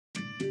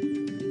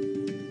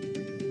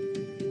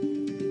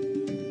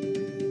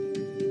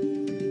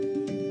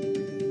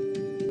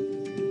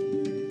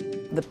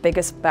The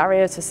biggest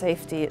barrier to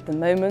safety at the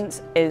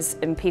moment is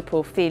in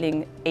people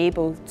feeling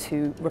able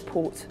to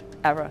report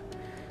error.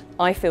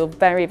 I feel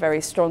very,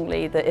 very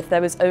strongly that if there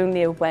was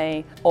only a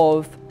way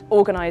of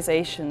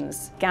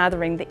organisations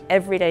gathering the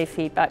everyday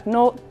feedback,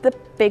 not the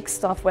big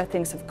stuff where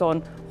things have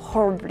gone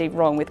horribly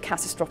wrong with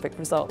catastrophic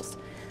results,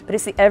 but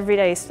it's the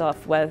everyday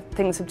stuff where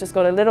things have just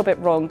got a little bit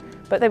wrong,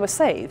 but they were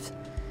saved.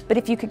 But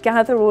if you could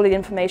gather all the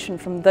information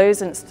from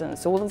those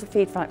instances, all of the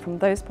feedback from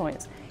those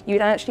points,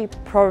 you'd actually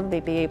probably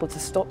be able to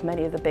stop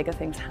many of the bigger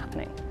things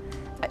happening.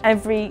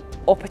 Every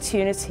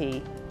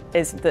opportunity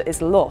that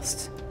is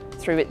lost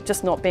through it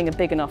just not being a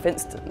big enough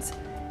instance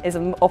is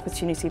an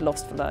opportunity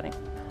lost for learning.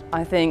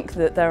 I think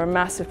that there are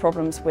massive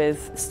problems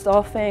with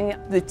staffing,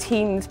 the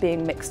teams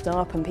being mixed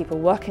up and people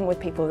working with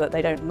people that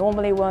they don't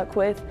normally work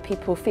with,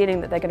 people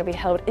feeling that they're going to be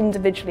held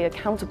individually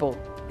accountable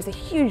is a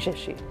huge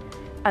issue.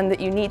 And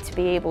that you need to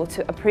be able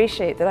to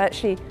appreciate that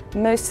actually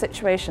most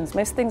situations,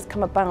 most things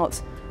come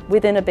about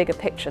within a bigger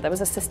picture. There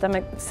was a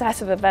systemic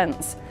set of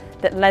events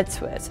that led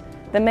to it.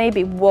 There may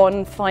be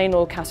one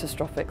final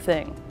catastrophic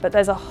thing, but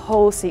there's a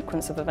whole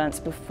sequence of events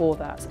before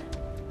that.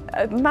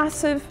 A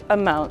massive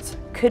amount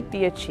could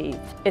be achieved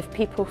if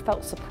people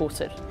felt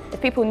supported, if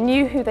people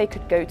knew who they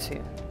could go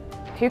to.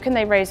 Who can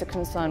they raise a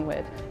concern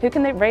with? Who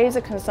can they raise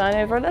a concern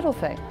over a little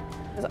thing?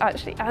 Because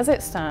actually, as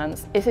it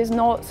stands, it is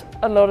not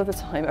a lot of the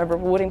time a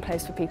rewarding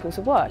place for people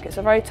to work. It's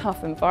a very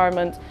tough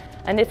environment,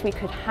 and if we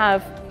could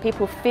have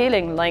people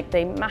feeling like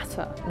they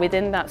matter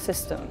within that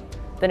system,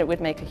 then it would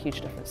make a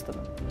huge difference to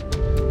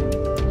them.